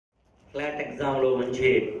Clot ఎగ్జామ్లో మంచి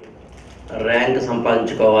rank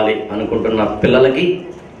సంపాదించుకోవాలి అనుకుంటున్న పిల్లలకి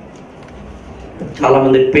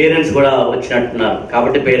చాలామంది పేరెంట్స్ కూడా వచ్చినట్టున్నారు.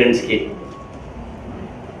 కాబట్టి పేరెంట్స్కి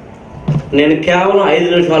నేను కేవలం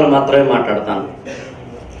 5 నిమిషాలు మాత్రమే మాట్లాడతాను.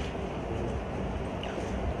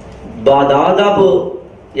 దాదాపు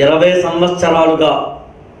 20 సంవత్సరాలుగా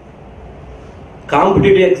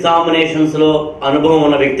కాంపిటేటివ్ ఎగ్జామినేషన్స్లో అనుభవం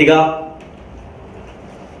ఉన్న వ్యక్తిగా,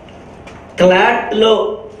 క్లాట్లో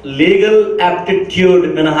లీగల్ యాప్టిట్యూడ్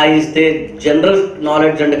మినహాయిస్తే general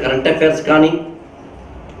knowledge and current affairs కానీ,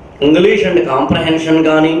 ఇంగ్లీష్ అండ్ కాంప్రహెన్షన్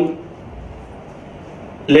కానీ,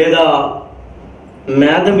 లేదా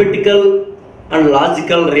మ్యాథమెటికల్ అండ్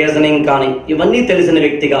లాజికల్ రీజనింగ్ కానీ, ఇవన్నీ తెలిసిన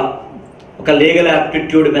వ్యక్తిగా, ఒక లీగల్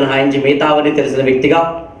యాప్టిట్యూడ్ మినహాయించి మిగతావన్నీ తెలిసిన వ్యక్తిగా,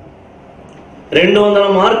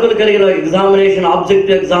 200 మార్కులు కలిగిన ఎగ్జామినేషన్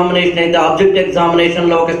ఆబ్జెక్టివ్ ఎగ్జామినేషన్ అయితే ఆబ్జెక్టివ్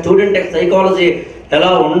ఎగ్జామినేషన్లో ఒక స్టూడెంట్ సైకాలజీ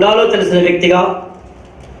ఎలా ఉండాలో తెలిసిన వ్యక్తిగా,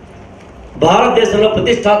 భారతదేశంలో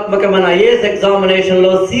ప్రతిష్టాత్మకమైన ఐఏఎస్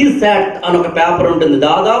ఎగ్జామినేషన్లో సీసాట్ అని ఒక పేపర్ ఉంటుంది.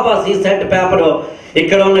 దాదాపు ఆ సీసాట్ పేపర్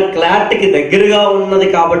ఇక్కడ ఉన్న క్లాట్కి దగ్గరగా ఉన్నది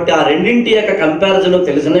కాబట్టి ఆ రెండింటి యొక్క కంపారిజన్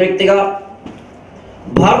తెలిసిన వ్యక్తిగా,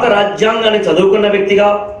 భారత రాజ్యాంగాన్ని చదువుకున్న వ్యక్తిగా,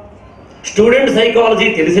 స్టూడెంట్ సైకాలజీ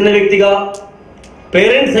తెలిసిన వ్యక్తిగా,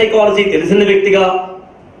 పేరెంట్ సైకాలజీ తెలిసిన వ్యక్తిగా,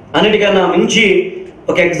 అన్నిటికన్నా మించి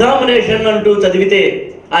ఒక ఎగ్జామినేషన్ అంటూ చదివితే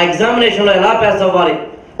ఆ ఎగ్జామినేషన్లో ఎలా పాస్ అవ్వాలి,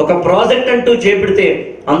 ఒక ప్రాజెక్ట్ అంటూ చేపడితే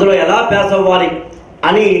అందులో ఎలా పాస్ అవ్వాలి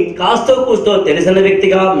అని కాస్తో కూస్తో తెలిసిన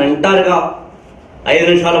వ్యక్తిగా, మెంటార్గా 5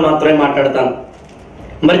 నిమిషాలు మాత్రమే మాట్లాడతాను.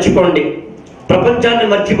 మర్చిపోండి, ప్రపంచాన్ని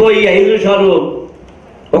మర్చిపోయి 5 నిమిషాలు,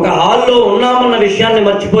 ఒక హాల్లో ఉన్నామన్న విషయాన్ని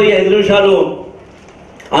మర్చిపోయి 5 నిమిషాలు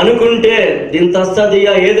అనుకుంటే దీని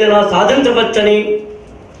తస్తదియా ఏదైనా సాధించవచ్చని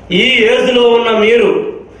ఈ ఏజ్లో ఉన్న మీరు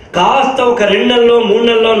కాస్త ఒక 2 నెలల్లో 3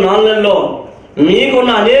 నెలల్లో 4 నెలల్లో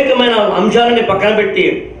మీకున్న అనేకమైన అంశాలని పక్కన పెట్టి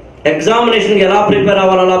ఎగ్జామినేషన్కి ఎలా ప్రిపేర్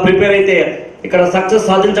అవ్వాలి, అలా ప్రిపేర్ అయితే ఇక్కడ సక్సెస్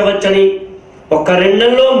సాధించవచ్చని, ఒక 2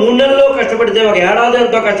 నెలల్లో 3 నెలల్లో కష్టపడితే, ఒక ఏడాది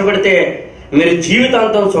ఎంతో కష్టపడితే మీరు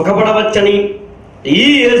జీవితాంతం సుఖపడవచ్చని, ఈ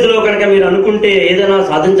ఏజ్లో కనుక మీరు అనుకుంటే ఏదైనా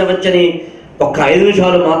సాధించవచ్చని ఒక 5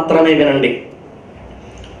 నిమిషాలు మాత్రమే వినండి.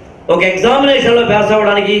 ఒక ఎగ్జామినేషన్లో పాస్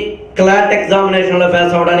అవ్వడానికి, క్లాట్ ఎగ్జామినేషన్లో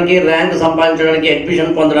పాస్ అవ్వడానికి, ర్యాంక్ సంపాదించడానికి,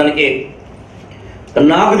 అడ్మిషన్ పొందడానికి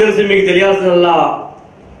నాకు తెలిసి మీకు తెలియాల్సిందల్లా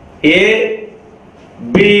A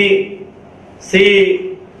B C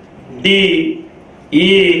D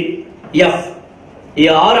E F ఈ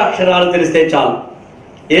 6 అక్షరాలు తెలిస్తే చాలు.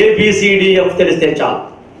 ABCDEF తెలిస్తే చాలు.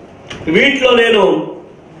 వీటిలో నేను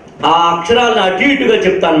ఆ అక్షరాలను అటు ఇటుగా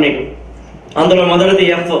చెప్తాను మీకు. అందులో మొదటిది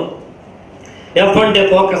F. F అంటే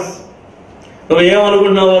ఫోకస్. నువ్వు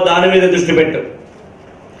ఏమనుకుంటున్నావో దాని మీద దృష్టి పెట్టు.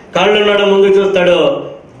 కళ్ళున్నాడు ముందు చూస్తాడు,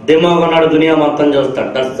 దిమాగ్ ఉన్నాడు దునియా మొత్తం చూస్తాడు.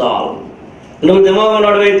 That's all. నువ్వు దిమాగ్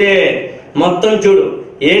ఉన్నాడు అయితే మొత్తం చూడు.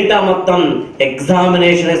 ఏంటా మొత్తం?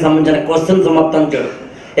 ఎగ్జామినేషన్కి సంబంధించిన క్వశ్చన్స్ మొత్తం చూడు.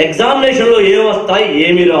 ఎగ్జామినేషన్లో ఏమి వస్తాయి,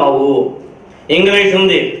 ఏమి రావు. ఇంగ్లీష్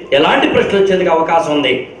ఉంది, ఎలాంటి ప్రశ్నలు వచ్చేందుకు అవకాశం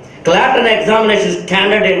ఉంది. క్లాట్ అనే ఎగ్జామినేషన్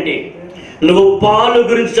స్టాండర్డ్ ఏంటి? నువ్వు పాలు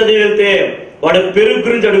గురించి చదివి వెళ్తే వాడు పెరుగు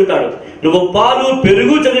గురించి అడుగుతాడు. నువ్వు పాలు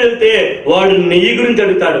పెరుగు చదివి వెళ్తే వాడు నెయ్యి గురించి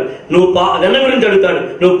అడుగుతాడు. నువ్వు వెన్న గురించి అడుగుతాడు.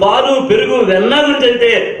 నువ్వు పాలు పెరుగు వెన్న గురించి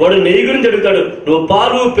వెళ్తే వాడు నెయ్యి గురించి అడుగుతాడు. నువ్వు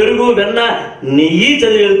పాలు పెరుగు వెన్న నెయ్యి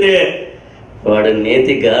చదివి వెళ్తే వాడు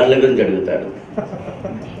నేతి గారెల గురించి అడుగుతాడు.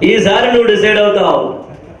 ఈసారి నువ్వు డిసైడ్ అవుతావు,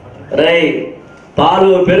 రై పాలు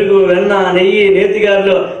పెరుగు వెన్న నెయ్యి నేతి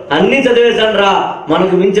గారెలు అన్ని చదివేశాను రా,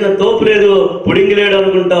 మనకు మించిన తోపు లేదు, పుడింగి లేడు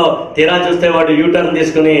అనుకుంటావు. తీరా చూస్తే వాడు యూటర్న్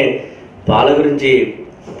తీసుకుని పాల గురించి,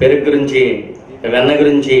 పెరుగు గురించి, వెన్న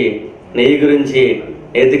గురించి, నెయ్యి గురించి,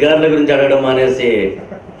 నేతిగారుల గురించి అడగడం మానేసి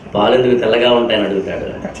పాలు ఎందుకు తెల్లగా ఉంటాయని అడుగుతాడు.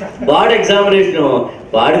 వాడు ఎగ్జామినేషన్,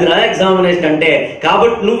 వాడిదిరా ఎగ్జామినేషన్ అంటే.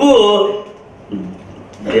 కాబట్టి నువ్వు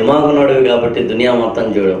దిమాగున్నాడు కాబట్టి దునియా మొత్తం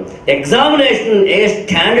చూడు. ఎగ్జామినేషన్ ఏ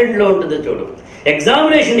స్టాండర్డ్లో ఉంటుందో చూడు.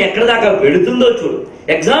 ఎగ్జామినేషన్ ఎక్కడ దాకా వెళుతుందో చూడు.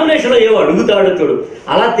 ఎగ్జామినేషన్లో ఏవో అడుగుతాడో చూడు.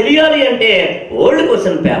 అలా తెలియాలి అంటే ఓల్డ్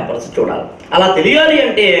క్వశ్చన్ పేపర్స్ చూడాలి. అలా తెలియాలి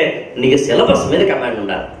అంటే నీకు సిలబస్ మీద కమాండ్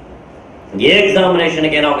ఉండాలి. ఏ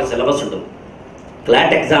ఎగ్జామినేషన్కైనా ఒక సిలబస్ ఉంటుంది.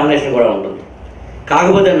 క్లాట్ ఎగ్జామినేషన్ కూడా ఉంటుంది.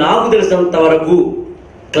 కాకపోతే నాకు తెలిసినంత వరకు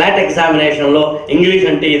క్లాట్ ఎగ్జామినేషన్లో ఇంగ్లీష్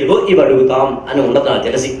అంటే ఇదిగో ఇవి అడుగుతాం అని ఉండదు నాకు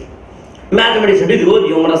తెలిసి. మ్యాథమెటిక్స్ అంటే ఇదిగో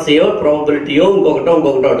న్యూమరస్యో ప్రాబబిలిటీయో ఇంకొకటో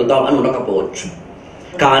అడుగుతాం అని ఉండకపోవచ్చు.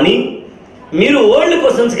 కానీ మీరు ఓల్డ్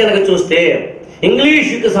క్వశ్చన్స్ కనుక చూస్తే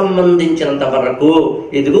ఇంగ్లీష్కి సంబంధించినంత వరకు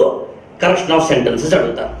ఇదిగో కరెక్షన్ ఆఫ్ సెంటెన్సెస్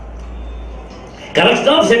అడుగుతారు.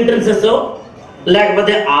 కరెక్షన్ ఆఫ్ సెంటెన్సెస్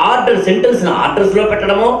లేకపోతే ఆర్డర్, సెంటెన్స్ ఆర్డర్స్లో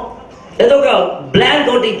పెట్టడమో, లేదా ఒక బ్లాంక్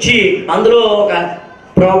ఒకటి ఇచ్చి అందులో ఒక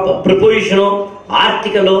ప్రిపోజిషన్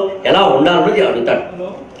ఆర్టికల్ ఎలా ఉండాలో అడుగుతాడు.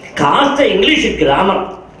 కాస్త ఇంగ్లీష్ గ్రామర్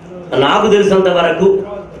నాకు తెలిసినంత వరకు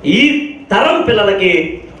ఈ తరం పిల్లలకి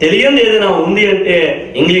తెలియదు ఏదైనా ఉంది అంటే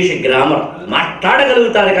ఇంగ్లీష్ గ్రామర్.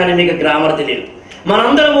 మాట్లాడగలుగుతారు కానీ మీకు గ్రామర్ తెలియదు.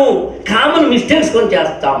 మనందరము కామన్ మిస్టేక్స్ కొని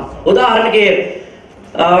చేస్తాం. ఉదాహరణకి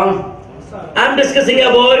ఐఎమ్ డిస్కసింగ్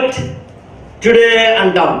అబౌట్ టుడే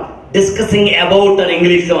అంటాం. డిస్కసింగ్ అబౌట్ అని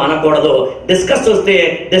ఇంగ్లీష్లో అనకూడదు. డిస్కస్ వస్తే,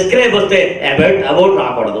 డిస్క్రైబ్ వస్తే అబౌట్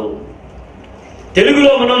రాకూడదు.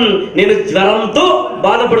 తెలుగులో మనం నేను జ్వరంతో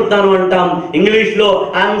బాధపడుతాను అంటాం. ఇంగ్లీష్లో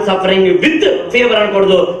ఐఎమ్ సఫరింగ్ విత్ ఫీవర్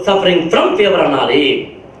అనకూడదు, సఫరింగ్ ఫ్రమ్ ఫీవర్ అనాలి.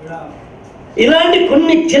 ఇలాంటి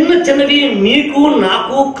కొన్ని చిన్న చిన్నవి మీకు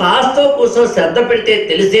నాకు కాస్త కోసం శ్రద్ధ పెడితే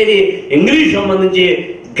తెలిసేవి. ఇంగ్లీష్ సంబంధించి,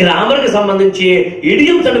 గ్రామర్ కి సంబంధించి,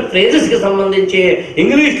 ఇడియమ్స్ అండ్ ఫ్రేజెస్ కి సంబంధించి,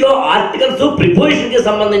 ఇంగ్లీష్ లో ఆర్టికల్స్ ప్రిపోజిషన్ కి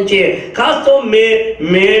సంబంధించి, కాస్త మే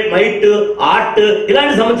మైట్ ఆర్ట్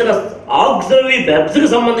ఇలాంటి సంబంధించిన ఆక్సిలరీ వెర్బ్స్ కి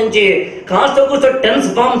సంబంధించి, కాస్త కూర్చో టెన్స్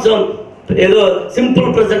ఫార్మ్స్, ఏదో simple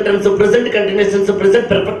present tense, present continuous tense, present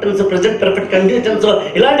perfect tense, present perfect continuous tense,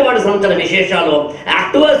 ఇలాంటి వాటికి సంబంధించిన విశేషాలు,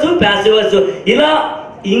 యాక్టివ్ వాయిస్, ప్యాసివ్ వాయిస్, ఇలా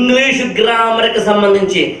ఇంగ్లీష్ గ్రామర్ కి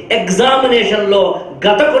సంబంధించి ఎగ్జామినేషన్ లో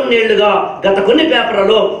గత కొన్ని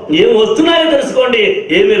పేపర్లలో ఏమి వస్తున్నాయో తెలుసుకోండి,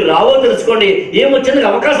 ఏమి రావో తెలుసుకోండి, ఏమి వచ్చేందుకు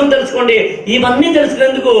అవకాశం తెలుసుకోండి. ఇవన్నీ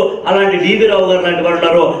తెలుసుకునేందుకు అలాంటి డివి రావు గారు లాంటి వారు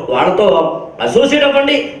ఉన్నారు. వాళ్ళతో అసోసియేట్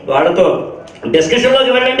అవ్వండి, వాళ్ళతో డిస్కషన్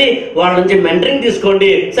లోకి వెళ్ళండి, వాళ్ళ నుంచి మెంటరింగ్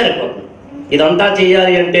తీసుకోండి, సరిపోతుంది. ఇదంతా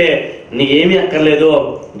చేయాలి అంటే నీకేమీ అక్కర్లేదు,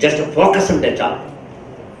 జస్ట్ ఫోకస్ ఉంటే చాలు.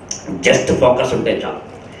 జస్ట్ ఫోకస్ ఉంటే చాలు.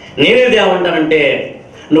 నేనేది ఏమంటానంటే,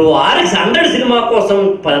 నువ్వు RX100 సినిమా కోసం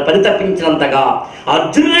పరితపించినంతగా,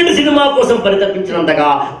 అర్జున్ రెడ్డి సినిమా కోసం పరితపించినంతగా,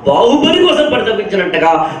 బాహుబలి కోసం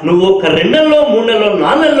పరితపించినట్టుగా నువ్వు ఒక 2 నెలలో 3 నెలలో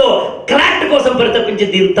 4 నెలలో క్రాక్ట్ కోసం పరితపించి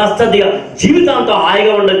దీని తస్తదిగా జీవితాంతో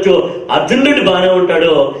హాయిగా ఉండొచ్చు. అర్జున్ రెడ్డి బాగానే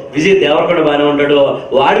ఉంటాడు, విజయ్ దేవరకొండ బాగానే ఉంటాడు.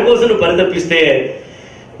 వాడి కోసం నువ్వు పరితపిస్తే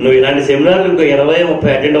నువ్వు ఇలాంటి సెమినార్లు ఇంకో 20-30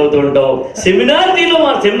 అటెండ్ అవుతూ ఉంటావు.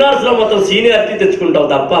 సెమినార్స్ లో మొత్తం సీనియారిటీ తెచ్చుకుంటావు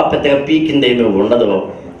తప్ప పెద్దగా పీకింది ఏమీ ఉండదు.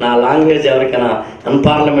 నా లాంగ్వేజ్ ఎవరికైనా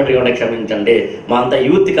అన్పార్లమెంటరీ కూడా క్షమించండి, మా అంతా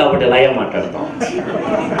యూత్ కాబట్టి ఇలాగే మాట్లాడతాం.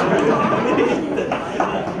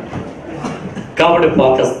 కాబట్టి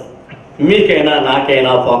ఫోకస్, మీకైనా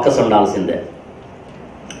నాకైనా ఫోకస్ ఉండాల్సిందే.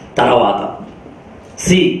 తర్వాత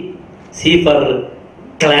C for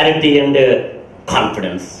clarity and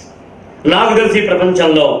confidence. నాకు తెలిసి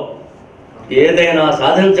ప్రపంచంలో ఏదైనా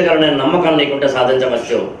సాధించగలనే నమ్మకం లేకుంటే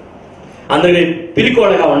సాధించవచ్చు. అందుకని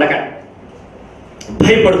పిలికోడగా ఉండకండి,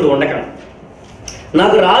 భయపడుతూ ఉండకండి,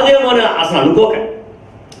 నాకు రాదేమో అని అసలు అనుకోకండి.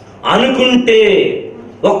 అనుకుంటే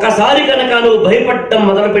ఒక్కసారి కనుక నువ్వు భయపడటం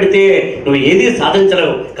మొదలు పెడితే నువ్వు ఏది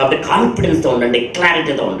సాధించలేవు. కాబట్టి కాన్ఫిడెన్స్తో ఉండండి,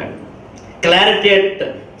 క్లారిటీతో ఉండండి. Clarity at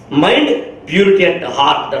mind, purity at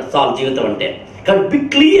heart, that's all జీవితం అంటే. కాబట్టి be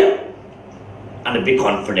clear and be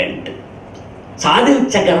confident.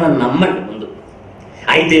 సాధించగలన నమ్మండి ముందు.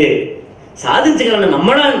 అయితే సాధించగలన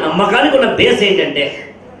నమ్మకానికి ఉన్న బేస్ ఏంటంటే,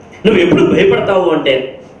 నువ్వు ఎప్పుడు భయపడతావు అంటే,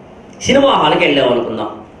 సినిమా హాల్కి వెళ్ళావు అనుకుందాం,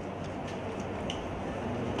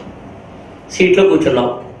 సీట్లో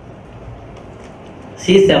కూర్చున్నావు,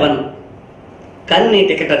 C7, కానీ నీ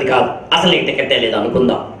టికెట్ అది కాదు, అసలు నీ టికెటే లేదు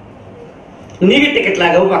అనుకుందాం. నీకు టికెట్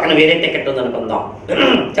లాగా పక్కన వేరే టికెట్ ఉంది అనుకుందాం,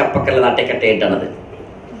 చెప్పక్కర్లేదు ఆ టికెట్ ఏంటన్నది.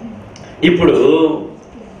 ఇప్పుడు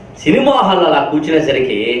సినిమా హాల్ అలా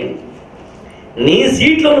కూర్చునేసరికి నీ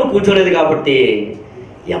సీట్లో నువ్వు కూర్చోలేదు కాబట్టి,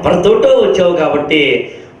 ఎవరితోటో వచ్చావు కాబట్టి,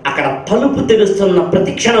 అక్కడ తలుపు తెరుస్తున్న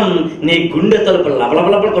ప్రతి క్షణం నీ గుండె తలుపు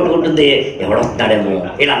లబలబలబల కొట్టుకుంటుంది. ఎవడొస్తున్నాడేమో,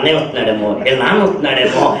 వీళ్ళ అన్నయ్య వస్తున్నాడేమో, వీళ్ళ నాన్న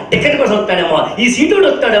వస్తున్నాడేమో, టికెట్ కోసం వస్తాడేమో, ఈ సీటు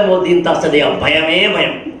వస్తాడేమో, దీంతో వస్తుంది భయమే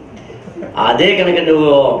భయం. అదే కనుక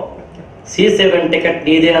నువ్వు C7 టికెట్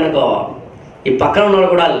నీదే అనుకో, ఈ పక్కన ఉన్నాడు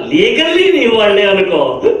కూడా లీగల్లీ నీ వాళ్ళే అనుకో,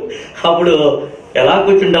 అప్పుడు ఎలా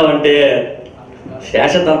కూర్చుంటావు అంటే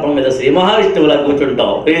శేషతర్పం మీద శ్రీ మహావిష్ణువులా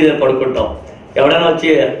కూర్చుంటావు, పడుకుంటావు. ఎవడైనా వచ్చి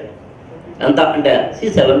ఎంత అంటే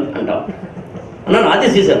C7 అంటావు, అన్నా నాది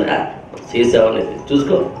C7, C7 ఇది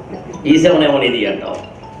చూసుకో, E7 ఏమో ఇది అంటావు.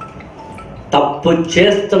 తప్పు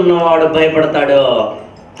చేస్తున్నవాడు భయపడతాడు,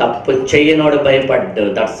 తప్పు చేయనోడు భయపడ్డు.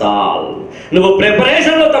 That's all. నువ్వు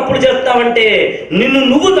ప్రిపరేషన్ లో తప్పుడు చేస్తావంటే,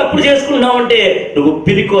 నువ్వు తప్పుడు చేసుకున్నావంటే నువ్వు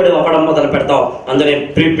పిరికోడు అవ్వడం మొదలు పెడతావు. అందులో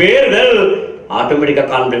ప్రిపేర్ వెల్, ఆటోమేటిక్ గా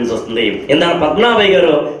కాన్ఫిడెన్స్ వస్తుంది. ఇందాక పద్మనాభయ్య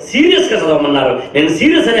గారు సీరియస్ గా చదవమన్నారు. నేను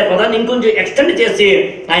సీరియస్ అనే పదాన్ని ఇంకొంచెం ఎక్స్టెండ్ చేసి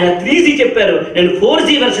ఆయన 3C చెప్పారు, నేను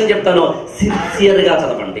 4C వెర్షన్ చెప్తాను. సిన్సియర్ గా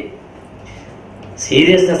చదవండి.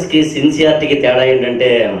 సీరియస్నెస్ కి సిన్సియారిటీకి తేడా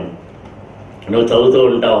ఏంటంటే, నువ్వు చదువుతూ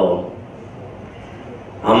ఉంటావు,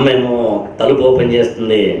 అమ్మేమో తలుపు ఓపెన్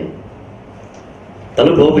చేస్తుంది,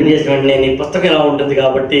 తలుపు ఓపెన్ చేసిన వెంటనే నీ పుస్తకం ఎలా ఉంటుంది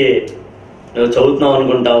కాబట్టి నువ్వు చదువుతున్నావు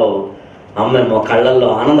అనుకుంటావు. అమ్మేమో కళ్ళల్లో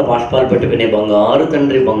ఆనంద బాష్పాలు పెట్టుకుని, బంగారు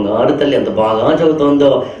తండ్రి బంగారు తల్లి ఎంత బాగా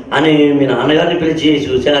చదువుతోందో అని మీ నాన్నగారిని పిలిచి,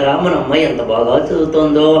 చూసారా మన అమ్మాయి ఎంత బాగా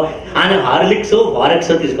చదువుతోందో అని హార్లిక్స్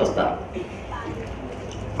వారెక్స్ తీసుకొస్తారు.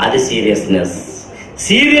 అది సీరియస్నెస్.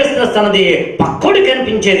 సీరియస్నెస్ అన్నది పక్కోడి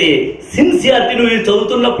కనిపించేది. సిన్సియారిటీ నువ్వు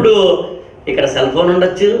చదువుతున్నప్పుడు ఇక్కడ సెల్ ఫోన్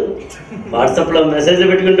ఉండొచ్చు, వాట్సాప్ లో మెసేజ్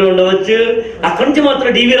పెట్టుకుంటూ ఉండవచ్చు, అక్కడి నుంచి మాత్రం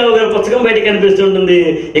డివి రావు గారి పుస్తకం బయటకు కనిపిస్తుంటుంది.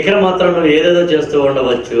 ఇక్కడ మాత్రం నువ్వు ఏదేదో చేస్తూ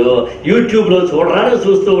ఉండవచ్చు, యూట్యూబ్ లో చూడరాని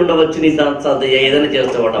చూస్తూ ఉండవచ్చు, నీ ఏదైనా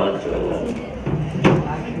చేస్తూ ఉండవచ్చు.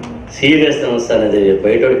 సీరియస్నెస్ అనేది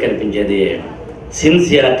బయటోడికి కనిపించేది,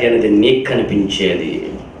 సిన్సియారిటీ అనేది నీకు కనిపించేది.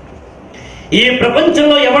 ఈ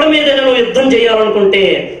ప్రపంచంలో ఎవరి మీద నువ్వు యుద్ధం చేయాలనుకుంటే,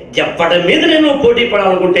 ఎవరి మీద నేను పోటీ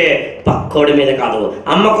పడాలనుకుంటే పక్కోడి మీద కాదు.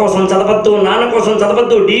 అమ్మ కోసం చదవద్దు, నాన్న కోసం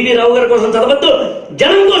చదవద్దు, డివి రావు గారి కోసం చదవద్దు,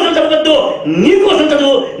 జనం కోసం చదవద్దు, నీ కోసం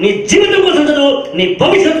చదువు, నీ జీవితం కోసం చదువు, నీ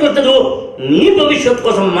భవిష్యత్తు కోసం చదువు, నీ భవిష్యత్తు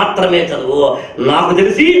కోసం మాత్రమే చదువు. నాకు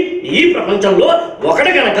తెలిసి ఈ ప్రపంచంలో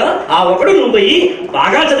ఒకటి కనుక ఆ ఒకడు నువ్వు పోయి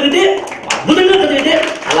బాగా చదివితే, అద్భుతంగా చదివితే,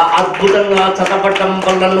 అలా అద్భుతంగా చదవటం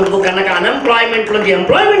వల్ల నువ్వు కనుక అన్ఎంప్లాయ్మెంట్ నుంచి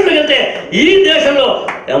ఎంప్లాయ్మెంట్లోకి వెళ్తే ఈ దేశంలో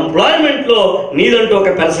ఎంప్లాయ్మెంట్ లో నీదంటూ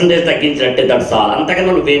ఒక పర్సంటేజ్ తగ్గించినట్టే. That's all.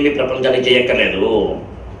 అంతకన్నా నువ్వేమీ ప్రపంచానికి చేయక్కర్లేదు.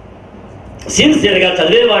 సిన్సియర్ గా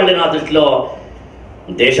చదివే వాళ్ళే నా దృష్టిలో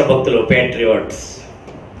దేశభక్తులు, పేట్రియాట్స్.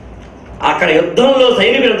 అక్కడ యుద్ధంలో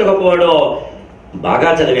సైనికుడు ఎంత గొప్పవాడో బాగా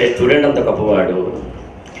చదివే స్టూడెంట్ అంత గొప్పవాడు,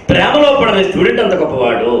 ప్రేమలో పడని స్టూడెంట్ అంత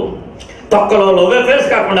గొప్పవాడు. తొక్కలో లవ్ అఫేర్స్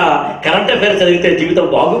కాకుండా కరెంట్ అఫేర్స్ చదివితే జీవితం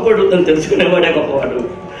బాగుపడుతుందని తెలుసుకునేవాడే గొప్పవాడు.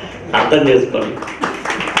 అర్థం చేసుకోండి.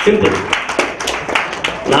 సింపుల్.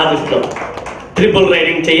 నా దృష్టిలో ట్రిపుల్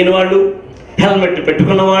రైడింగ్ చేయని వాళ్ళు, హెల్మెట్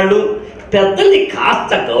పెట్టుకున్న వాళ్ళు, పెద్దల్ని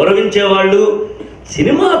కాస్త గౌరవించేవాళ్ళు,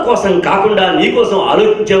 సినిమా కోసం కాకుండా నీ కోసం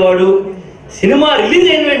ఆలోచించేవాడు, సినిమా రిలీజ్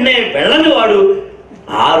అయిన వెంటనే వెళ్ళని వాడు,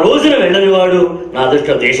 ఆ రోజున వెళ్ళని వాడు నా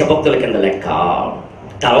దృష్టిలో దేశభక్తుల కింద లెక్క.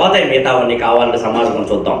 తర్వాత మిగతావన్నీ కావాలంటే సమాజం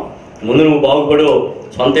చూద్దాం. ముందు నువ్వు బాగుపడు,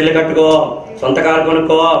 సొంత ఇల్లు కట్టుకో, సొంత కారు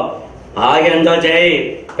కొనుక్కో, బాగా ఎంజాయ్ చేయి.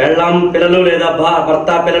 పెళ్ళాం పిల్లలు లేదా భర్త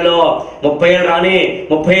పిల్లలు 30 ఏళ్ళు రాని,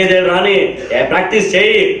 35 ఏళ్ళు రాని ప్రాక్టీస్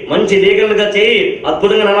చేయి, మంచి లీగల్ గా చేయి.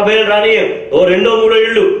 అద్భుతంగా 40 ఏళ్ళు రాని, ఓ 2-3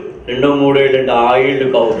 ఏళ్ళు అంటే ఆ ఇళ్ళు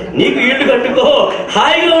కావు, నీకు ఇళ్ళు కట్టుకో,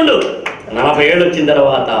 హాయిగా ఉండు. 40 ఏళ్ళు వచ్చిన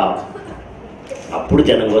తర్వాత అప్పుడు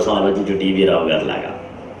జనం కోసం ఆలోచించు. డివి రావు గారి లాగా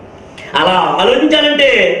అలా ఆలోచించాలంటే,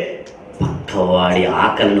 పక్కవాడి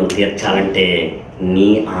ఆకలిని తీర్చాలంటే నీ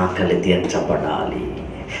ఆకలి తీర్చబడాలి.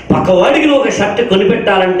 పక్కవాడికి నువ్వు ఒక షర్ట్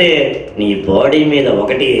కొనిపెట్టాలంటే నీ బాడీ మీద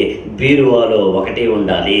ఒకటి, బీరువాలో ఒకటి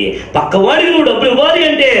ఉండాలి. పక్కవాడికి నువ్వు డబ్బులు ఇవ్వాలి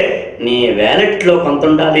అంటే నీ వ్యాలెట్లో కొంత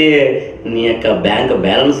ఉండాలి, నీ యొక్క బ్యాంక్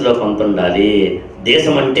బ్యాలెన్స్ లో కొంత ఉండాలి.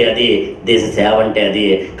 దేశం అంటే అది, దేశ సేవ అంటే అది.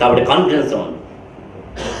 కాబట్టి కాన్ఫిడెన్స్ ఉంది.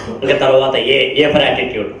 ఇంకా తర్వాత A for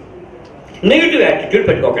attitude. Negative attitude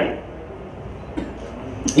పెట్టుకోకండి.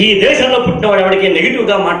 ఈ దేశంలో పుట్టినవాడు ఎవరికి నెగిటివ్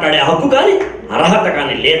గా మాట్లాడే హక్కు కానీ అర్హత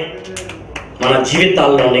కానీ లేదు. మన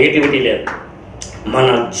జీవితాల్లో నెగిటివిటీ లేదు. మన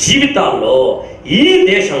జీవితాల్లో ఈ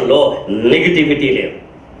దేశంలో నెగిటివిటీ లేదు.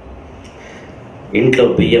 ఇంట్లో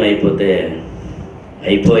బియ్యం అయిపోతే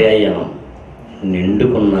అయిపోయాయి అనం,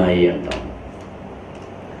 నిండుకున్నాయి అంటాం.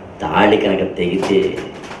 తాళి కనుక తెగితే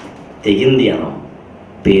తెగింది అనం,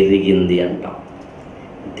 పెరిగింది అంటాం.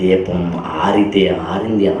 దీపం ఆరితే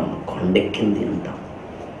ఆరింది అనం, కొండెక్కింది అంటాం.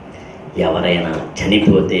 ఎవరైనా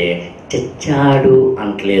చనిపోతే చచ్చాడు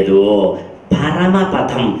అంటలేదు,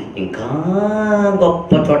 పరమపథం, ఇంకా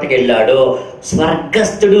గొప్ప చోటకి వెళ్ళాడు,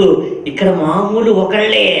 స్వర్గస్థుడు. ఇక్కడ మామూలు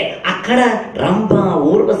ఒకళ్ళే, అక్కడ రంభ,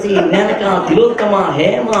 ఊర్వశి, మేనక, తిలోత్తమ,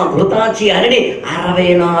 హేమ, ఘృతాచి, అరడి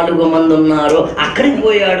 64 మంది ఉన్నారు, అక్కడికి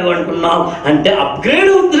పోయాడు అంటున్నావు. అంటే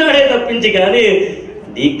అప్గ్రేడ్ అవుతున్నాడే తప్పించి కానీ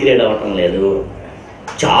డీగ్రేడ్ అవటం లేదు.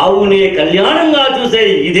 చావుని కళ్యాణంగా చూసే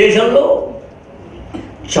ఈ దేశంలో,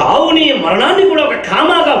 చావుని మరణాన్ని కూడా ఒక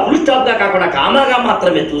కామాగా, ఫుల్ స్టాప్ గా కాకుండా కామాగా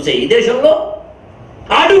మాత్రమే చూసే ఈ దేశంలో,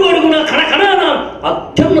 అడుగు అడుగున కణకణాన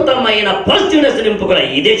అత్యున్నతమైన పాజిటివ్నెస్ నింపుకున్న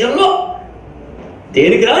ఈ దేశంలో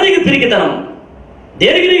దేనికి రానికి పిరికితనం,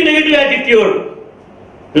 దేనికి నీకు నెగిటివ్ యాటిట్యూడ్?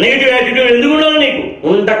 నెగిటివ్ యాటిట్యూడ్ ఎందుకు ఉండాలి? నీకు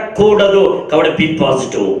ఉండకూడదు. కాబట్టి బి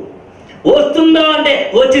పాజిటివ్. వస్తుందా అంటే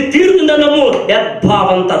వచ్చి తీరుతుందా నమ్ము.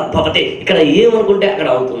 యద్భావం తద్భవతి. ఇక్కడ ఏమనుకుంటే అక్కడ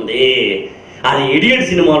అవుతుంది. అది ఇడియట్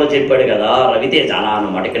సినిమాలో చెప్పాడు కదా రవితేజ, అలా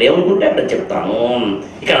అన్నమాట. ఇక్కడ ఏమనుకుంటే అక్కడ చెప్తాను,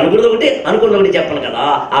 ఇక్కడ అనుకున్నది ఒకటి, అనుకున్నది ఒకటి చెప్పను కదా,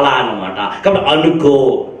 అలా అన్నమాట. కాబట్టి అనుకో.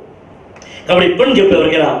 కాబట్టి ఇప్పుడు నుంచి చెప్పే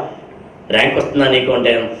ఎవరికైనా ర్యాంక్ వస్తుందా నీకు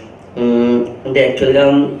అంటే, అంటే యాక్చువల్గా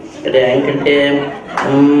ర్యాంక్ అంటే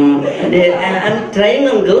I'm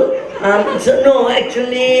trying uncle. No,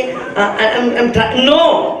 actually, I'm trying.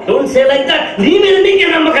 No, don't say like that. నీ మీద నీకే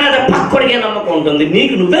నమ్మకం లేదా పక్కోడికే నమ్మకం ఉంటుంది.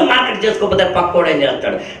 నీకు నువ్వే మార్కెట్ చేసుకోకపోతే పక్కోడు ఏం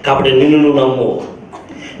చేస్తాడు? కాబట్టి నిన్ను నువ్వు నమ్ము.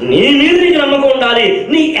 నీ మీద నీకు నమ్మకం ఉండాలి,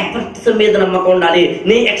 నీ ఎఫర్ట్స్ మీద నమ్మకం ఉండాలి,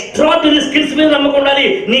 నీ ఎక్స్ట్రాడినరీ స్కిల్స్ మీద నమ్మకం ఉండాలి,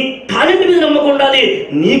 నీ టాలెంట్ మీద నమ్మకం ఉండాలి,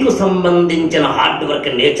 నీకు సంబంధించిన హార్డ్ వర్క్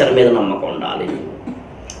నేచర్ మీద నమ్మకం ఉండాలి.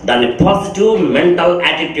 దాన్ని positive mental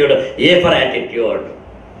attitude, A for attitude.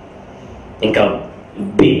 ఇంకా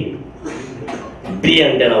బి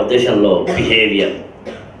అంటే నా ఉద్దేశంలో బిహేవియర్.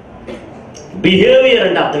 బిహేవియర్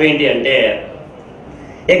అంటే అర్థం ఏంటి అంటే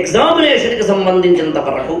ఎగ్జామినేషన్కి సంబంధించినంత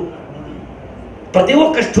వరకు ప్రతి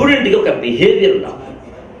ఒక్క స్టూడెంట్కి ఒక బిహేవియర్ ఉండాలి.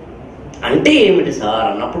 అంటే ఏమిటి సార్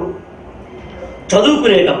అన్నప్పుడు,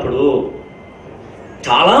 చదువుకునేటప్పుడు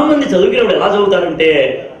చాలామంది చదువుకునేప్పుడు ఎలా చదువుతారంటే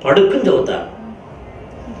పడుక్కుని చదువుతారు.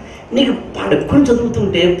 నీకు పడుక్కుని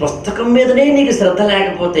చదువుతుంటే పుస్తకం మీదనే నీకు శ్రద్ధ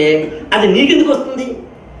లేకపోతే అది నీకెందుకు వస్తుంది?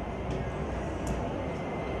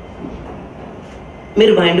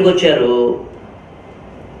 మీరు మా ఇంటికి వచ్చారు,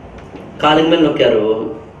 కాలింగ్ మీద నొక్కారు,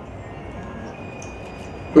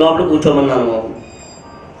 లోపల కూర్చోమన్నాను,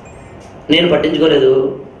 నేను పట్టించుకోలేదు,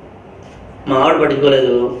 మా ఆవిడ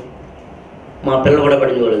పట్టించుకోలేదు, మా పిల్లలు కూడా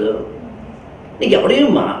పట్టించుకోలేదు. నీకు ఎవరు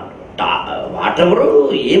వాటర్ ఎవరు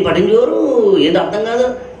ఏం పట్టించుకోరు, ఏది అర్థం కాదు.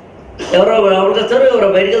 ఎవరో లోపలికి వస్తారు, ఎవరో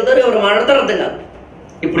బయటకు వెళ్తారు, ఎవరో మాట్లాడతారు, అర్థం కాదు.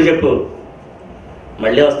 ఇప్పుడు చెప్పు,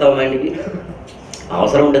 మళ్ళీ వస్తావు మా ఇంటికి?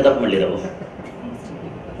 అవసరం ఉంటే తప్ప మళ్ళీ రావు.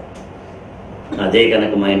 అదే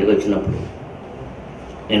కనుక మా ఇంటికి వచ్చినప్పుడు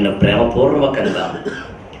నిన్ను ప్రేమపూర్వకంగా,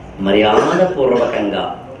 మర్యాదపూర్వకంగా,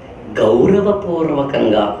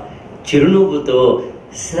 గౌరవపూర్వకంగా, చిరునవ్వుతో,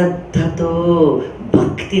 శ్రద్ధతో,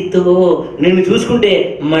 భక్తితో నిన్ను చూసుకుంటే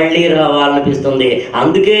మళ్ళీ రావాలనిపిస్తుంది.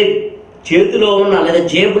 అందుకే చేతిలో ఉన్న లేదా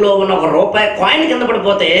జేబులో ఉన్న ఒక రూపాయి కాయిన్ కింద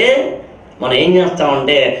పడిపోతే మనం ఏం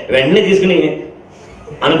చేస్తామంటే వెంటనే తీసుకుని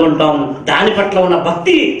అనుకుంటాం. దాని పట్ల ఉన్న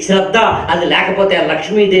భక్తి, శ్రద్ధ అది లేకపోతే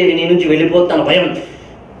లక్ష్మీదేవి నీ నుంచి వెళ్ళిపోతాను భయం.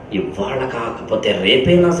 ఇవాళ కాకపోతే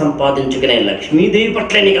రేపైనా సంపాదించుకునే లక్ష్మీదేవి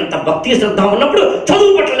పట్ల నీకు అంత భక్తి శ్రద్ధ ఉన్నప్పుడు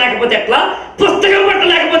చదువు పట్ల లేకపోతే ఎట్లా? పుస్తకం పట్ల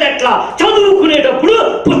లేకపోతే ఎట్లా? చదువుకునేటప్పుడు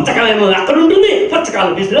పుస్తకం ఏమో అక్కడ ఉంటుంది,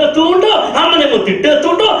 పుస్తకాలు విసిరేస్తూ ఉంటావు, అమ్మనేమో తిట్టేస్తూ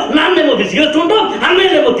ఉంటావు, నాన్నేమో విసిగేస్తూ ఉంటావు,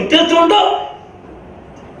 అన్నయ్యనేమో తిట్టేస్తూ ఉంటావు.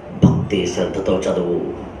 భక్తి శ్రద్ధతో చదువు,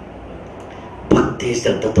 భక్తి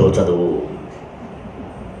శ్రద్ధతో చదువు.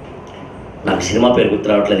 నాకు సినిమా పేరు గుర్తు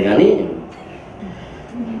రావట్లేదు కానీ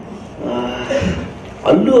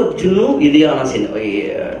అల్లు అర్జున్ ఇది అన్న సినిమా,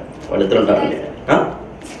 వాళ్ళిద్దరు ఉంటారండి.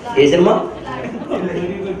 ఏ సినిమా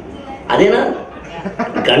అదేనా?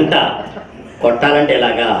 గంట కొట్టాలంటే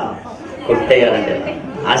ఎలాగా, కొట్టేయాలంటే ఎలా,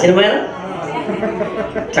 ఆ సినిమానా?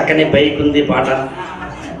 చక్కని బైక్ ఉంది, పాట.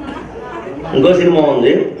 ఇంకో సినిమా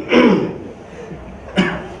ఉంది,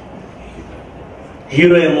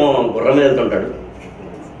 హీరో ఏమో గుర్రం మీద వెళ్తుంటాడు,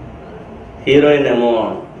 హీరోయిన్ ఏమో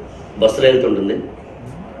బస్సులో వెళ్తుంటుంది.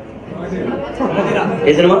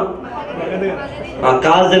 ఏ సినిమా?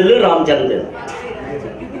 కాజల్, రామ్ చరణ్.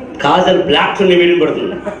 కాజల్ బ్లాక్ చున్నీ వీడియో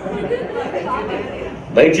పడుతుంది,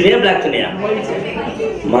 వైట్ చునియా బ్లాక్ చునియా?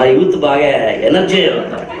 మా యూత్ బాగా ఎనర్జీ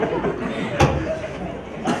అవుతారు.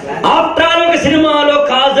 ఆఫ్టర్ ఆల్ ఒక సినిమాలో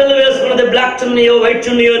కాజల్ వేసుకున్నది బ్లాక్ చున్నీయో వైట్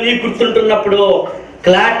చున్నీయో నీకు గుర్తుంటున్నప్పుడు,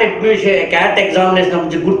 క్యాట్ ఎగ్జామినేషన్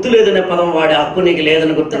నుంచి గుర్తు లేదనే పదం వాడే హక్కు నీకు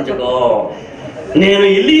లేదని గుర్తుంచుకో. నేను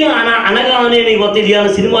ఇలియానా అనగానే నీకు తెలియని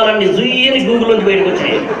సినిమాలన్నీ జుయ్యని గూగుల్ నుంచి బయటకు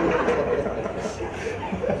వచ్చాయి.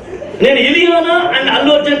 నేను ఇలియానా అండ్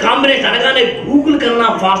అల్లు అర్జున్ కాంబినేషన్ అనగానే గూగుల్ కన్నా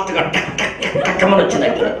ఫాస్ట్గా టక్కమని వచ్చింది.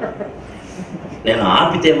 అక్కడ నేను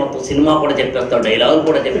ఆపితే మొత్తం సినిమా కూడా చెప్పేస్తాను, డైలాగ్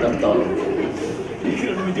కూడా చెప్పేస్తాను.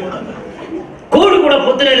 కోడి కూడా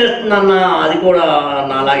పొద్దునే లేస్తుందన్న, అది కూడా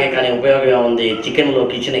నాలాగే కానీ ఉపయోగం ఉంది.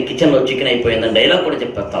 కిచెన్లో చికెన్ అయిపోయిందని డైలాగ్ కూడా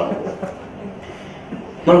చెప్పేస్తాను.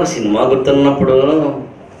 మనకు సినిమా గుర్తున్నప్పుడు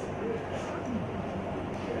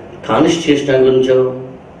కాన్స్టిట్యూషన్ గురించో,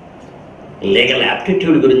 లీగల్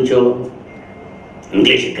యాప్టిట్యూడ్ గురించో,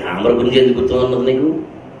 ఇంగ్లీష్ గ్రామర్ గురించి ఎందుకు గుర్తున్నది? నీకు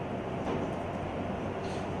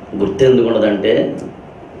గుర్తు ఎందుకు ఉన్నదంటే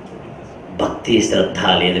భక్తి శ్రద్ధ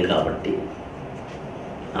లేదు కాబట్టి.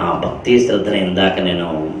 ఆ భక్తి శ్రద్ధను ఇందాక నేను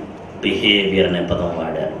బిహేవియర్ అనే పదం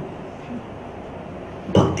వాడాను.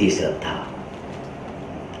 భక్తి శ్రద్ధ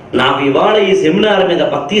నాకు ఇవాళ ఈ సెమినార్ మీద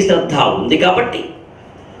భక్తి శ్రద్ధ ఉంది కాబట్టి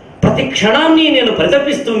ప్రతి క్షణాన్ని నేను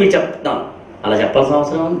పరితపిస్తూ మీకు చెప్తాను. అలా చెప్పాల్సిన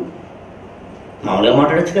అవసరం ఉంది? మామూలుగా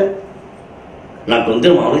మాట్లాడచ్చుగా, నా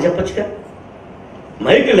గొంతులు మామూలుగా చెప్పచ్చుగా.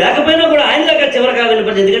 మైక్ లేకపోయినా కూడా ఆయన దగ్గర చివరిగా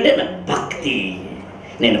వినిపించదు. ఎందుకంటే నా భక్తి,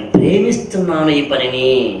 నేను ప్రేమిస్తున్నాను ఈ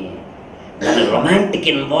పనిని. దాని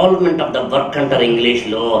romantic involvement of the work అంటారు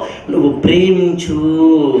ఇంగ్లీష్లో. నువ్వు ప్రేమించు.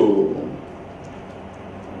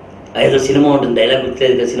 ఏదో సినిమా ఉంటుంది, డైలాగ్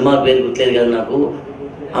గుర్తులేదు కదా, సినిమా పేరు గుర్తులేదు కదా నాకు.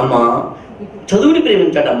 అమ్మ చదువుని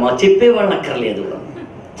ప్రేమించాడమ్మా, చెప్పేవాళ్ళని అక్కర్లేదు.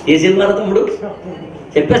 ఏ సినిమా తమ్ముడు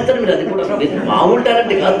చెప్పేస్తారు మీరు, అది కూడా మామూలు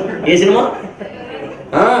టాలెంట్ కాదు. ఏ సినిమా?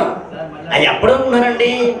 అది ఎప్పుడనుకున్నారండి?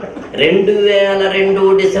 2002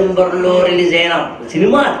 డిసెంబర్లో రిలీజ్ అయిన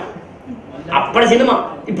సినిమా. అప్పటి సినిమా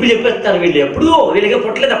ఇప్పుడు చెప్పేస్తారు. వీళ్ళు ఎప్పుడూ వీళ్ళకి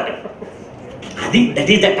పుట్టలేదు అప్పటి.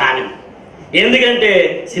 That is the talent. ఎందుకంటే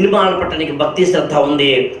సినిమాల పట్ల నీకు భక్తి శ్రద్ధ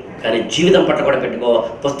ఉంది, కానీ జీవితం పట్ల కూడా పెట్టుకో,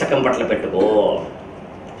 పుస్తకం పట్ల పెట్టుకో.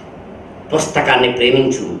 పుస్తకాన్ని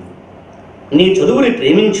ప్రేమించు, నీ చదువుని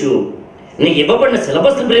ప్రేమించు, నీకు ఇవ్వబడిన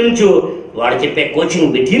సిలబస్ని ప్రేమించు, వాడు చెప్పే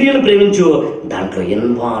కోచింగ్ మెటీరియల్ ప్రేమించు, దాంట్లో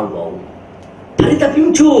ఇన్వాల్వ్ అవు,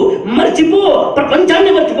 పరితపించు, మర్చిపో,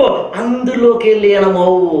 ప్రపంచాన్ని మర్చిపో, అందులోకి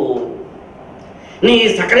లీనమవు. నీ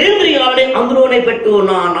సకలేంద్రియాలని అందులోనే పెట్టు,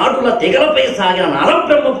 నా నాటుల తెగలపై సాగిన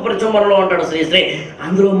నరబ్రహ్మపు ప్రచుంబరంలో అంటాడు శ్రీశ్రీ,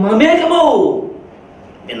 అందులో మమేకమవు.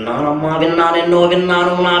 విన్నానమ్మా విన్నానెన్నో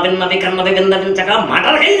విన్నాను, నా విన్నవి కన్నవి విన్నవించక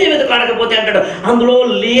మాటలకైతే వెతుకాడకపోతే అంటాడు, అందులో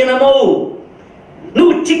లీనమవు.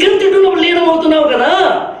 నువ్వు చికెన్ తింటున్నప్పుడు లీనమవుతున్నావు కదా,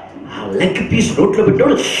 ఆ లెగ్ పీస్ రోట్లో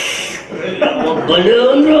పెట్టాడు,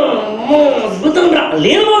 అద్భుతం రా,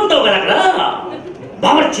 లీనమవుతావు కదా అక్కడ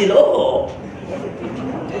బావర్చీలో.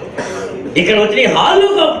 ఇక్కడ వచ్చిన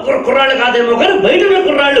హాల్లో కుర్రాళ్ళు కాదేమో కానీ బయట ఉన్న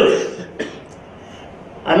కుర్రాళ్ళు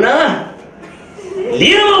అన్నా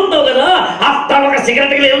లీనమవుతున్నావు కదా. ఆఫ్టర్ ఒక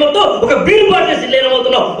సిగరెట్కి లీనమవుతావు, ఒక బీర్ బాటిల్స్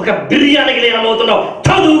లీనమవుతున్నావు, ఒక బిర్యానీకి లీనమవుతున్నావు,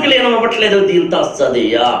 చదువుకి లీనమవ్వట్లేదు. దీంతో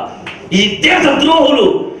వస్తుందియా ఈ దేశ ద్రోహులు.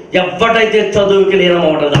 ఎవడైతే చదువుకి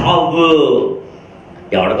లీనమవ్వట్లేదు, అవ్వు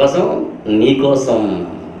ఎవడి కోసం? నీ కోసం.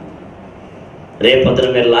 రేపొద్దున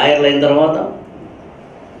మీరు లాయర్లు అయిన తర్వాత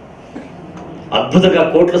అద్భుతంగా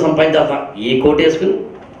కోట్లు సంపాదించాలి. ఈ కోట్ వేసుకుని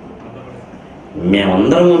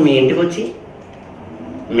మేమందరం మీ ఇంటికి వచ్చి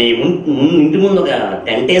మీ ఇంటి ముందు ఒక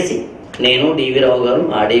టెంట్ వేసి, నేను డివి రావు గారు,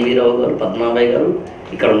 ఆ డివి రావు గారు, పద్మనాభయ్య గారు,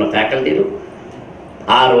 ఇక్కడ ఉన్న ఫ్యాకల్టీలు,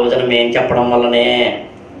 ఆ రోజున మేము చెప్పడం వల్లనే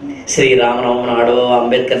శ్రీరామనవమి నాడు,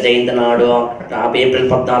 అంబేద్కర్ జయంతి నాడు, ఏప్రిల్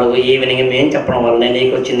 14 ఈవినింగ్ మేము చెప్పడం వల్లనే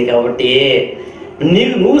నీకు వచ్చింది. కాబట్టి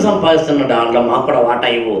నీకు నువ్వు సంపాదిస్తున్న దాంట్లో మాకు కూడా వాటా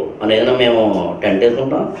ఇవ్వు అని ఏదైనా మేము టెంట్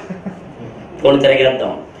వేసుకుంటాం, ఫోన్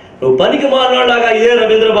తిరగేద్దాం. నువ్వు పనికి మాట్లాడలాగా ఏ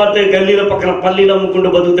రవీంద్ర భారతి గల్లీల పక్కన పల్లీలు అమ్ముకుంటూ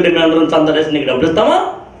బతుకుతుంటే మేము అందరం చందరేసి నీకు డబ్బులు ఇస్తామా?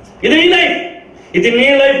 ఇది నీ లైఫ్, ఇది నీ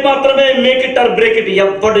లైఫ్ మాత్రమే. Make it or break it.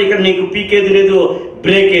 ఎవ్వడు ఇక్కడ నీకు పీకేది లేదు,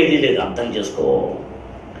 బ్రేక్ ఏది లేదు. అర్థం చేసుకో.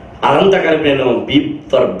 అదంతా కలిపి నేను బీ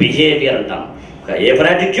ఫర్ బిహేవియర్ అంటాను. A for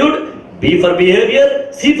attitude, be for behaviour,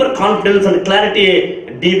 C for confidence and clarity,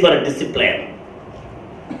 D for discipline.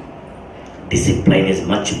 Discipline is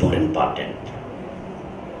much more important.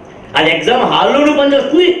 అది ఎగ్జామ్ హాల్లోనూ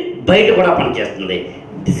పనిచేస్తుంది, బయట కూడా పనిచేస్తుంది.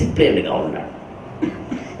 డిసిప్లైన్గా ఉండాలి.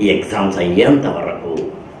 ఈ ఎగ్జామ్స్ అయ్యేంత వరకు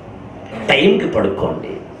టైంకి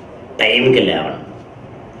పడుకోండి, టైంకి లేవండి.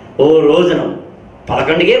 ఓ రోజున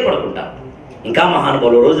 11కే పడుకుంటారు, ఇంకా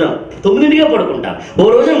మహానుభావులు ఓ రోజున 9కే పడుకుంటారు, ఓ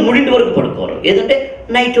రోజున 3 వరకు పడుకోరు. ఏదంటే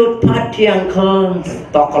నైట్ అవుట్ పార్టీ అంకల్,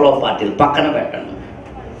 తొక్కలో పార్టీలు పక్కన పెట్టండి.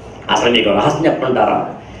 అసలు మీకు రహస్యం చెప్పంటారా?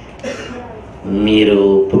 మీరు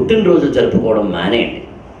పుట్టినరోజు జరుపుకోవడం మానేయండి.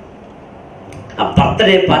 ఆ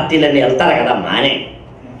బర్త్డే పార్టీలన్నీ వెళ్తారు కదా, మానే.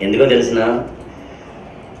 ఎందుకో తెలిసిన,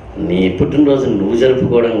 నీ పుట్టినరోజు నువ్వు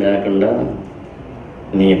జరుపుకోవడం కాకుండా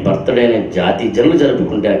నీ బర్త్డేని జాతి జనులు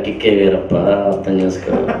జరుపుకుంటే ఆ కిక్కే వేరప్ప. అర్థం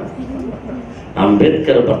చేసుకో.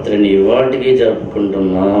 అంబేద్కర్ బర్త్డేని ఇవాటికి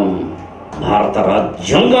జరుపుకుంటున్నాం. భారత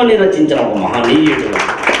రాజ్యాంగాన్ని రచించిన ఒక మహనీయుడు.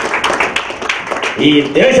 ఈ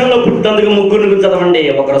దేశంలో పుట్టినందుకు 3 చదవండి.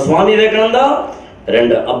 ఒకరు స్వామి వివేకానంద,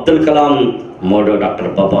 2 అబ్దుల్ కలాం, 3 డాక్టర్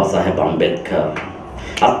బాబాసాహెబ్ అంబేద్కర్.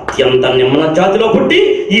 అత్యంత నిమ్న జాతిలో పుట్టి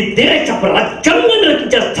ఈ దేశ రాజ్యాంగాన్ని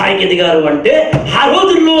రచించే స్థాయికి ఎదిగారు అంటే ఆ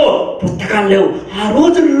రోజుల్లో పుస్తకాలు లేవు, ఆ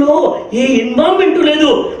రోజుల్లో ఏ ఇన్వాల్వ్మెంట్ లేదు.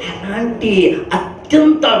 అలాంటి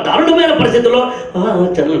అత్యంత దారుణమైన పరిస్థితుల్లో ఆ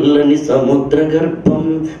చల్లని సముద్ర గర్భం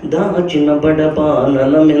దాచిన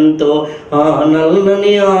బడపానలమెంతో, ఆ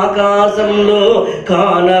నల్లని ఆకాశంలో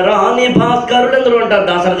కానరాని భాస్కరుడు అందరూ అంటారు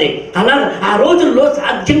దాసరథి. అలా ఆ రోజుల్లో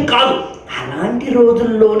సాధ్యం కాదు. అలాంటి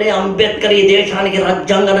రోజుల్లోనే అంబేద్కర్ ఈ దేశానికి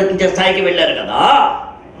రాజ్యాంగం రచించే స్థాయికి వెళ్ళారు కదా.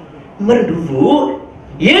 మరి నువ్వు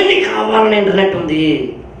ఏది కావాలని ఇంటర్నెట్ ఉంది.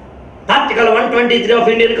 ఆర్టికల్ 123 ఆఫ్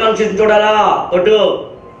ఇండియన్ కాన్స్టిట్యూషన్ చూడాలా, కొట్టు.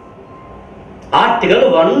 ఆర్టికల్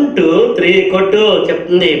 1, 2, 3 కొట్టు.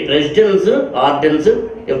 చెప్తుంది ప్రెసిడెన్స్ ఆర్డినెన్స్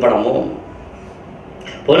ఇవ్వడము.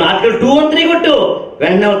 పోనీ ఆర్టికల్ 2, 1, 3 కొట్టు,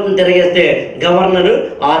 వెంటనే అవుతుంది. తిరిగేస్తే గవర్నర్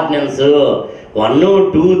ఆర్డినెన్స్. 1,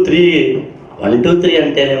 2, 3 1, 2, 3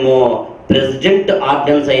 అంటేనేమో ప్రెసిడెంట్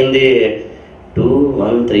ఆర్డినెన్స్ అయింది, 2,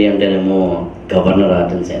 1, 3 అంటేనేమో గవర్నర్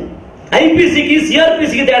ఆర్డినెన్స్ అయింది. ఐపీసీకి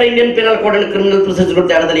సిఆర్పీసీకి తేడా, Indian penal code and criminal procedure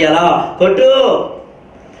తేడా తెలియాలా, కొట్టు.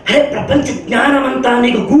 అరే ప్రపంచ జ్ఞానం అంతా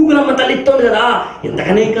నీకు గూగుల్ అమ్మ తల్లి ఇస్తుంది కదా,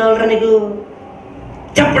 ఇంతకనే కావాలరా నీకు?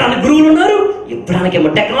 చెప్పడానికి గురువులు ఉన్నారు, ఇవ్వడానికి ఏమో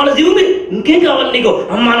టెక్నాలజీ ఉంది. ఇంకేం కావాలి నీకు?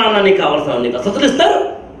 అమ్మా నాన్న నీకు కావాల్సిన నీకు వసతులు ఇస్తారు.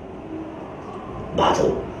 బాగా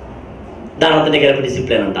చదువు. దాని అంతా నీకు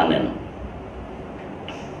డిసిప్లిన్ అంటాను నేను.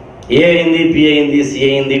 ఏ అయింది, పి అయింది, సి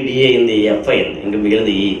అయింది, డి అయింది, ఎఫ్ అయింది, ఇంకా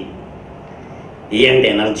మిగిలింది ఈ. ఈ అంటే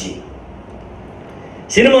ఎనర్జీ.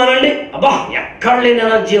 సినిమా అనండి, అబ్బా ఎక్కడ లేని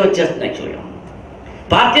ఎనర్జీ వచ్చేస్తుంది. యాక్చువల్గా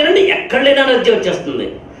పార్టీ అనండి, ఎక్కడ లేని ఎనర్జీ వచ్చేస్తుంది.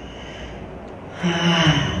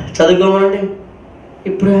 చదువుకోమనండి,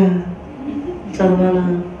 ఇప్పుడు చదవాలా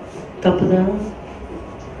తప్పుదా,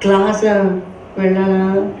 క్లాసా వెళ్ళాలా,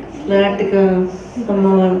 ఫ్లాట్గా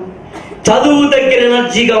అమ్మవాళ్ళ. చదువు దగ్గర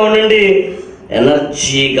ఎనర్జీగా ఉండండి.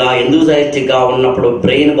 ఎనర్జీగా ఎంతూజియాస్టిక్గా ఉన్నప్పుడు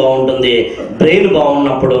బ్రెయిన్ బాగుంటుంది. బ్రెయిన్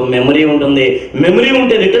బాగున్నప్పుడు మెమరీ ఉంటుంది. మెమరీ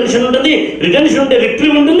ఉంటే రిటెన్షన్ ఉంటుంది. రిటెన్షన్ ఉంటే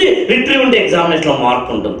రిట్రీవ్ ఉంటుంది. రిట్రీవ్ ఉంటే ఎగ్జామినేషన్లో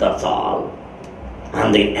మార్క్ ఉంటుంది. That's all.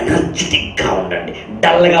 అందుకే ఎనర్జెటిక్గా ఉండండి,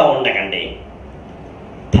 డల్గా ఉండకండి.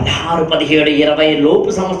 16, 17, 20 లోపు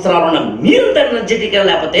సంవత్సరాలు ఉన్న మీరంత ఎనర్జెటిక్గా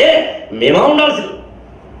లేకపోతే మేమా ఉండాల్సింది.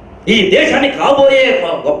 ఈ దేశానికి కాబోయే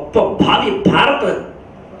గొప్ప భావి భారత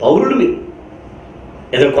పౌరుడు మీరు.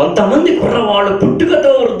 ఏదో కొంతమంది కుర్రవాళ్ళు పుట్టుకతో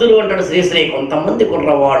వృద్ధులు అంటాడు శ్రీశ్రీ, కొంతమంది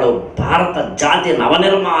కుర్రవాళ్ళు భారత జాతి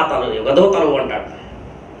నవనిర్మాతలు, యుగదూతలు అంటాడు.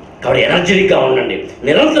 కాబట్టి ఎనర్జెటిక్గా ఉండండి,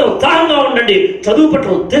 నిరంతరం ఉత్సాహంగా ఉండండి, చదువు పట్ల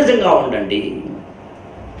ఉత్తేజంగా ఉండండి.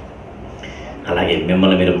 అలాగే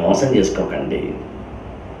మిమ్మల్ని మీరు మోసం చేసుకోకండి.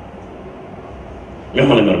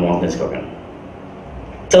 మిమ్మల్ని మీరు మోసం చేసుకోకండి.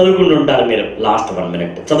 చదువుకుంటుంటారు మీరు, లాస్ట్ 1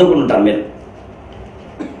 minute చదువుకుంటుంటారు మీరు,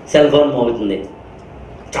 సెల్ ఫోన్ మోగుతుంది,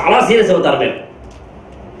 చాలా సీరియస్ అవుతారు మీరు.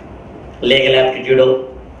 Legal aptitude,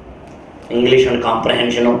 English and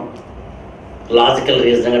కాంప్రహెన్షను, logical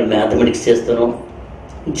reasoning and mathematics చేస్తాను,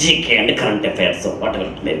 GK and current affairs what ever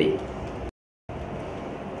it maybe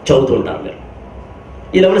చదువుతూ ఉంటారు మీరు.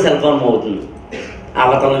 ఇలా కూడా సెల్ ఫోన్ మోగుతుంది.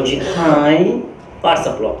 అవతల నుంచి హాయ్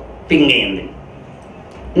వాట్సాప్లో పింగ్ అయ్యింది,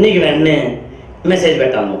 నీకు వెంటనే మెసేజ్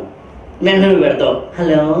పెట్టాను, వెంటనే నువ్వు పెడతావు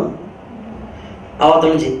హలో. అవతల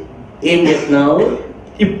నుంచి ఏం చేస్తున్నావు,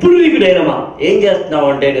 ఇప్పుడు నీకు డైనమా ఏం చేస్తున్నావు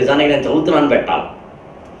అంటే నిజానికి నేను చదువుతున్నాను పెట్టాలి.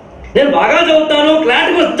 నేను బాగా చదువుతాను,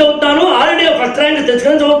 క్లాట్కి వచ్చి చదువుతాను, ఆల్రెడీ ఫస్ట్ ర్యాంక్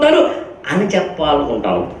తెచ్చుకొని చదువుతాను అని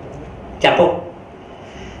చెప్పాలనుకుంటాను. చెప్పవు.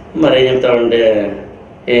 మరి ఏం చెప్తావంటే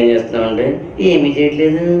ఏం చేస్తున్నావంటే ఏమీ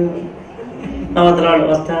చేయట్లేదు. అవతల వాళ్ళు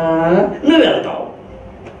వస్తా, నువ్వు వెళ్తావు.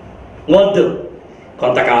 వద్దు,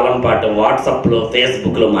 కొంతకాలం పాటు వాట్సాప్లో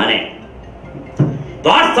ఫేస్బుక్లో మానే.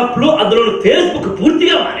 వాట్సాప్లో అందులో ఫేస్బుక్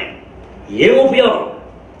పూర్తిగా మానే. ఏం ఉపయోగం?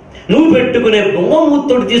 నువ్వు పెట్టుకునే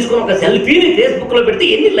బొమ్మతో తీసుకుని ఒక సెల్ఫీని ఫేస్బుక్లో పెడితే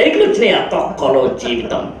ఎన్ని లైక్లు వచ్చినాయి? ఆ తొక్కలో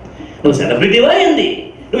జీవితం. నువ్వు సెలబ్రిటీవా ఏంది?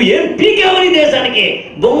 నువ్వు ఏం పీకేవని దేశానికి?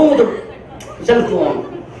 బొమ్మతో cell phone,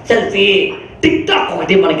 selfie, tick talk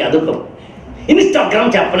ఒకటి మనకి అదుకం. ఇన్స్టాగ్రామ్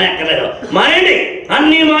చెప్పనక్కర్లేదు. మానేయండి,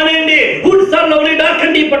 అన్నీ మానేయండి. గుడ్ సార్ లవ్లీ డార్క్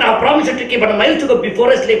అండి బట్ ఆ promise to keep but miles to go before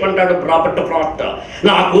I sleep అంటాడు రాబర్ట్ ఫ్రాస్ట్.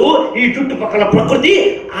 నాకు ఈ చుట్టుపక్కల ప్రకృతి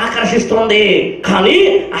ఆకర్షిస్తోంది, కానీ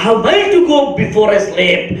I have miles to go before I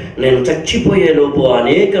sleep. నేను చచ్చిపోయే లోపు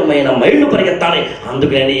అనేకమైన మైళ్ళు పరిగెత్తాలి,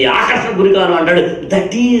 అందుకు నేను ఈ ఆకర్షణ గురికాను అంటాడు.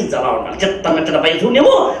 దట్ ఈజ్ అలా ఉండాలి. చిత్తం మెచ్చడ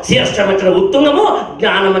పైశూన్యము, శ్రేష్ట మెచ్చడ ఉత్తుంగము,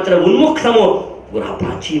 జ్ఞానం మెచ్చడ ఉన్ముఖము,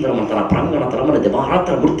 ప్రాచీవరమంతన ప్రాంగణ తరమన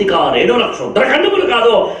దివారాత్ర మృతిక 2 లక్షల ఉత్తరఖండములు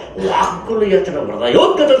కాదు వాక్కులు ఎత్తడం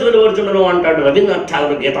హృదయోద్గత వెలువడుచుండను అంటాడు రవీంద్రనాథ్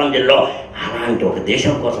ఠాగూర్ గీతాంజలిలో. అలాంటి ఒక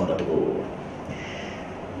దేశం కోసం బతుకు.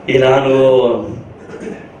 ఇలాను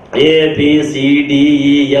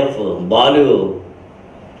ABCDEF బాలు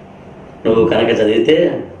నువ్వు కనుక చదివితే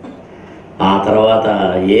ఆ తర్వాత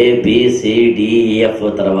ABCDEF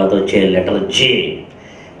తర్వాత వచ్చే లెటర్ G,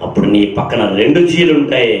 అప్పుడు నీ పక్కన 2 G'లు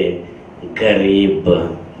ఉంటాయి. గరీబ్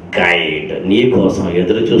గైడ్ నీ కోసం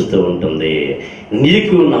ఎదురు చూస్తూ ఉంటుంది.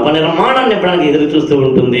 నీకు నవనిర్మాణాన్ని ఇవ్వడానికి ఎదురు చూస్తూ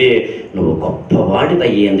ఉంటుంది. నువ్వు గొప్పవాడివి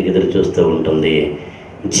అయ్యేందుకు ఎదురు చూస్తూ ఉంటుంది.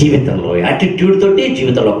 జీవితంలో యాటిట్యూడ్ తోటి,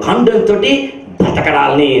 జీవితంలో కాన్ఫిడెన్స్ తోటి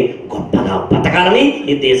బతకడాలని, గొప్పగా బతకాలని,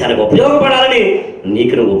 ఈ దేశానికి ఉపయోగపడాలని,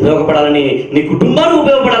 నీకు నువ్వు ఉపయోగపడాలని, నీ కుటుంబానికి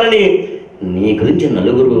ఉపయోగపడాలని, నీ గురించి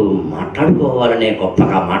నలుగురు మాట్లాడుకోవాలని,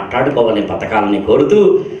 గొప్పగా మాట్లాడుకోవాలని, బతకాలని కోరుతూ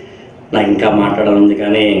నాకు ఇంకా మాట్లాడాలని,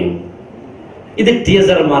 కానీ ఇది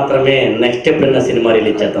టీజర్ మాత్రమే. నెక్స్ట్ ఎప్పుడైనా సినిమా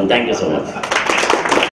రిలీజ్ చేద్దాం. Thank you so much.